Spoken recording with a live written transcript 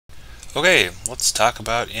Okay, let's talk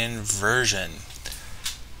about inversion.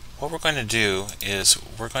 What we're going to do is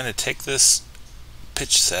we're going to take this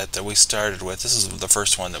pitch set that we started with. This is the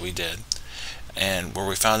first one that we did, and where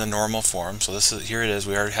we found the normal form. So here it is.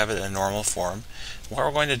 We already have it in a normal form. What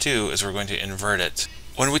we're going to do is we're going to invert it.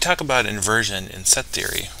 When we talk about inversion in set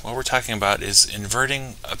theory, what we're talking about is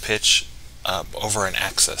inverting a pitch over an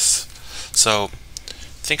axis. So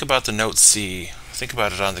think about the note C. Think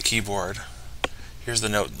about it on the keyboard. Here's the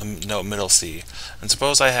note middle C, and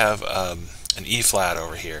suppose I have an E flat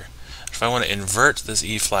over here. If I want to invert this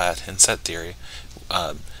E flat in set theory,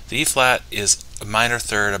 the E flat is a minor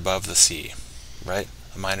third above the C, right?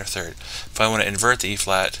 A minor third. If I want to invert the E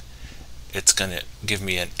flat, it's going to give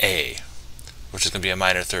me an A, which is going to be a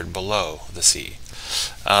minor third below the C.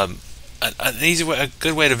 An easy way, a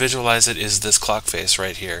good way to visualize it is this clock face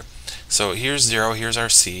right here. So here's 0, here's our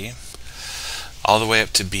C, all the way up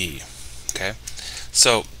to B. Okay.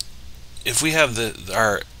 So if we have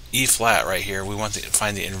our E flat right here, we want to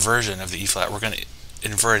find the inversion of the E flat. We're going to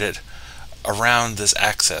invert it around this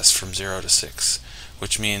axis from 0 to 6,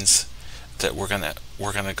 which means that we're going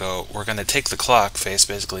to take the clock face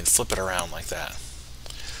basically and flip it around like that.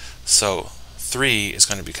 So 3 is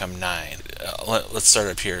going to become 9. Let's start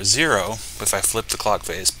up here. 0, if I flip the clock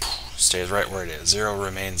face, stays right where it is. 0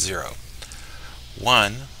 remains 0.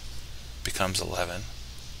 1 becomes 11.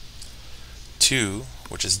 2,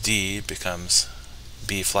 which is D, becomes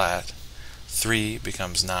B flat. 3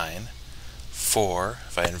 becomes 9. 4,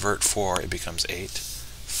 if I invert 4, it becomes 8.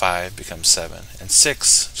 5 becomes 7. And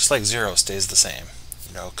 6, just like 0, stays the same.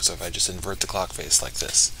 Because if I just invert the clock face like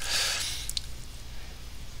this.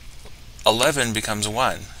 11 becomes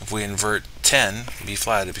 1. If we invert 10, B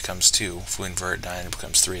flat, it becomes 2. If we invert 9, it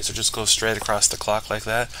becomes 3. So just go straight across the clock like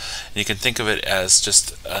that. And you can think of it as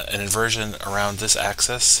just an inversion around this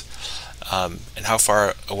axis. And how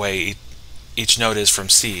far away each node is from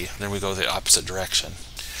C, then we go the opposite direction.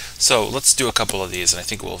 So let's do a couple of these, and I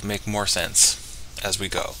think it will make more sense as we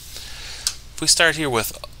go. If we start here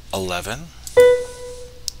with 11,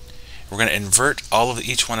 we're going to invert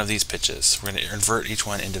each one of these pitches. We're going to invert each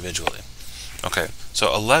one individually. Okay,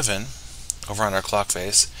 so 11 over on our clock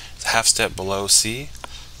face is a half step below C,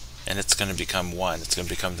 and it's going to become 1. It's going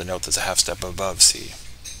to become the note that's a half step above C.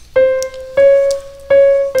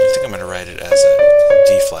 I think I'm going to write it as a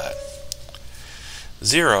D flat.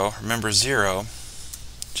 0, remember 0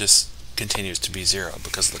 just continues to be 0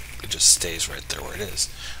 because it just stays right there where it is.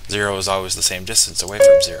 0 is always the same distance away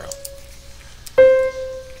from 0.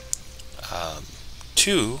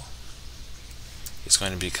 2 is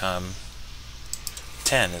going to become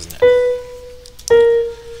 10, isn't it?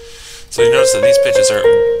 So you notice that these pitches are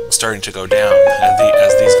starting to go down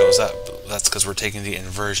as these goes up. That's because we're taking the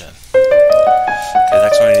inversion. Okay, the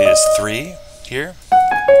next one we need is 3 here,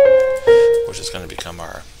 which is going to become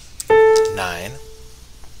our 9.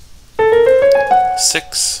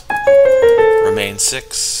 6 remains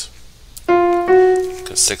 6,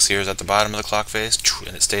 because 6 here is at the bottom of the clock face,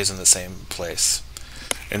 and it stays in the same place.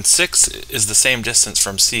 And 6 is the same distance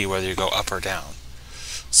from C whether you go up or down.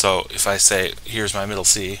 So if I say, here's my middle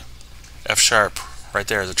C, F sharp right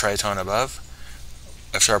there is a tritone above,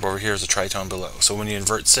 F sharp over here is a tritone below. So when you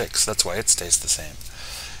invert 6, that's why it stays the same.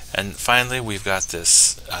 And finally, we've got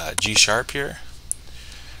this G sharp here.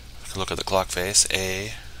 We can look at the clock face.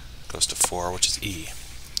 A goes to 4, which is E.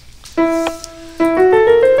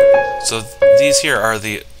 So these here are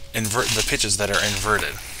the pitches that are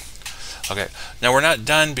inverted. Okay, now we're not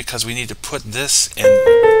done because we need to put this in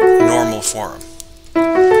normal form.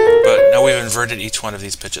 But now we've inverted each one of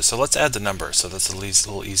these pitches. So let's add the numbers so that's a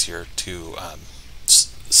little easier to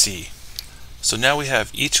see. So now we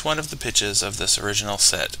have each one of the pitches of this original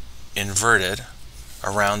set inverted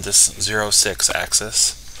around this 0, 6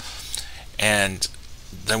 axis, and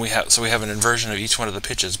then we have an inversion of each one of the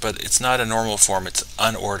pitches, but it's not a normal form, it's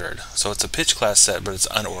unordered. So it's a pitch class set, but it's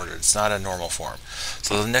unordered. It's not a normal form.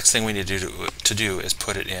 So the next thing we need to do is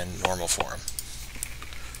put it in normal form.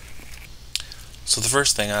 So the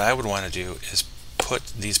first thing I would want to do is put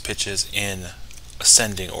these pitches in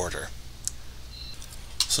ascending order.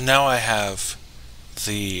 So now I have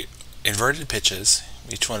the inverted pitches,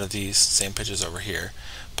 each one of these same pitches over here,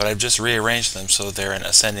 but I've just rearranged them so they're in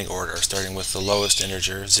ascending order, starting with the lowest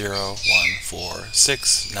integer, 0, 1, 4,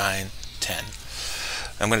 6, 9, 10.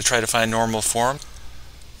 I'm going to try to find normal form.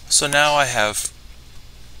 So now I have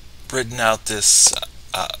written out this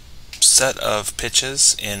set of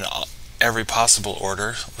pitches in every possible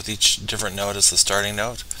order, with each different note as the starting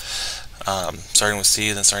note. Starting with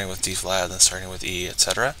C, then starting with D flat, then starting with E,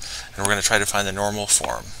 etc. And we're going to try to find the normal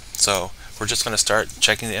form. So we're just going to start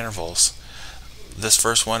checking the intervals. this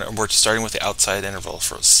first one, we're starting with the outside interval.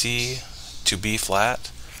 For C to B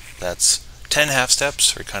flat, that's 10 half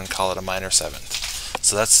steps, or you kind of call it a minor seventh.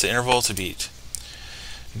 So that's the interval to beat.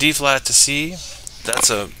 D flat to C, that's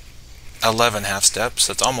a 11 half steps.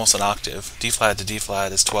 That's almost an octave. D flat to D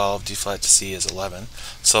flat is 12. D flat to C is 11.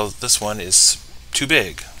 So this one is too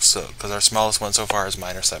big. So because our smallest one so far is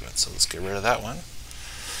minor seventh. So let's get rid of that one.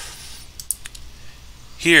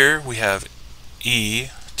 Here we have E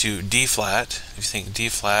to D flat. If you think D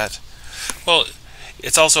flat, well,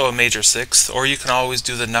 it's also a major sixth, or you can always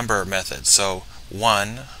do the number method. So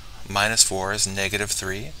 1 minus 4 is negative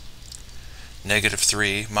 3. Negative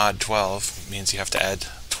 3 mod 12 means you have to add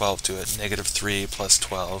 12 to it. Negative 3 plus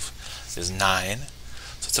 12 is 9.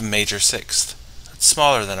 So it's a major sixth. It's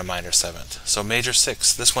smaller than a minor seventh. So major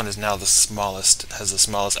sixth, this one is now the smallest, has the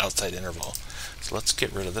smallest outside interval. So let's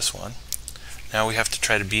get rid of this one. Now we have to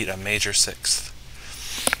try to beat a major sixth.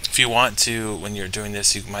 If you want to, when you're doing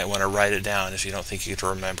this, you might want to write it down if you don't think you can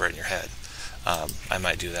remember it in your head. I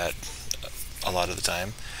might do that a lot of the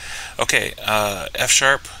time. Okay, F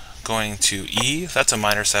sharp going to E, that's a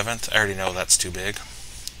minor seventh. I already know that's too big.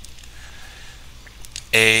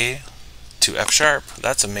 A to F sharp,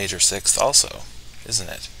 that's a major sixth also, isn't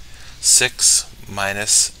it? 6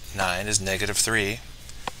 minus 9 is negative 3,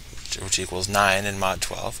 which equals 9 in mod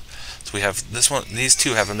 12. So we have this one, these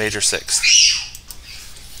two have a major sixth.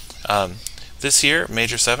 This here,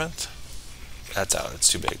 major seventh, that's out,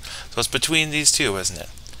 it's too big. So it's between these two, isn't it?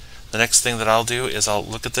 The next thing that I'll do is I'll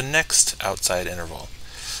look at the next outside interval.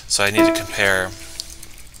 So I need to compare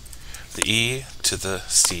the E to the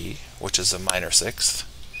C, which is a minor sixth.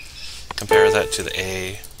 Compare that to the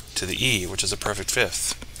A to the E, which is a perfect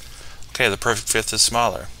fifth. Okay, the perfect fifth is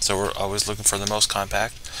smaller, so we're always looking for the most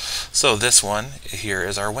compact. So this one here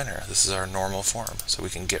is our winner. This is our normal form. So we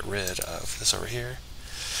can get rid of this over here.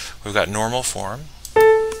 We've got normal form,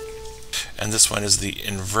 and this one is the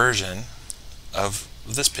inversion of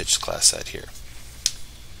this pitch class set here.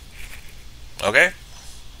 Okay?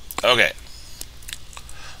 Okay.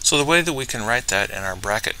 So the way that we can write that in our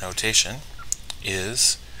bracket notation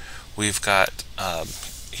is we've got,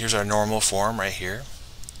 here's our normal form right here.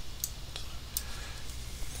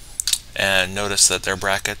 And notice that there are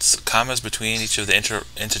brackets, commas between each of the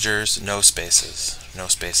integers, no spaces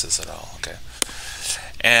at all. Okay.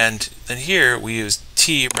 And then here we use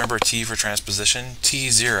T, remember T for transposition,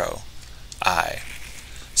 T0, I.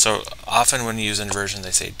 So often when you use inversion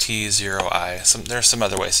they say T0I. There's some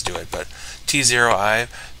other ways to do it, but T0I,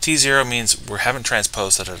 T0 means we haven't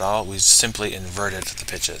transposed it at all, we simply inverted the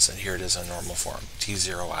pitches, and here it is in normal form,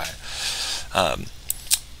 T0I.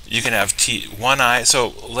 You can have T1I,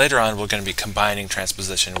 so later on we're going to be combining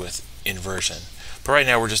transposition with inversion. But right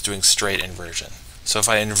now we're just doing straight inversion. So if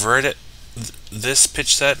I invert it, this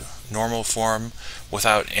pitch set, normal form,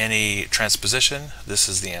 without any transposition, this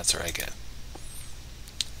is the answer I get.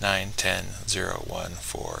 9, 10, 0, 1,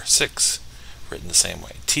 4, 6, written the same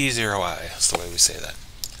way. T0I is the way we say that.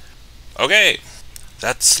 Okay,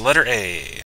 that's letter A.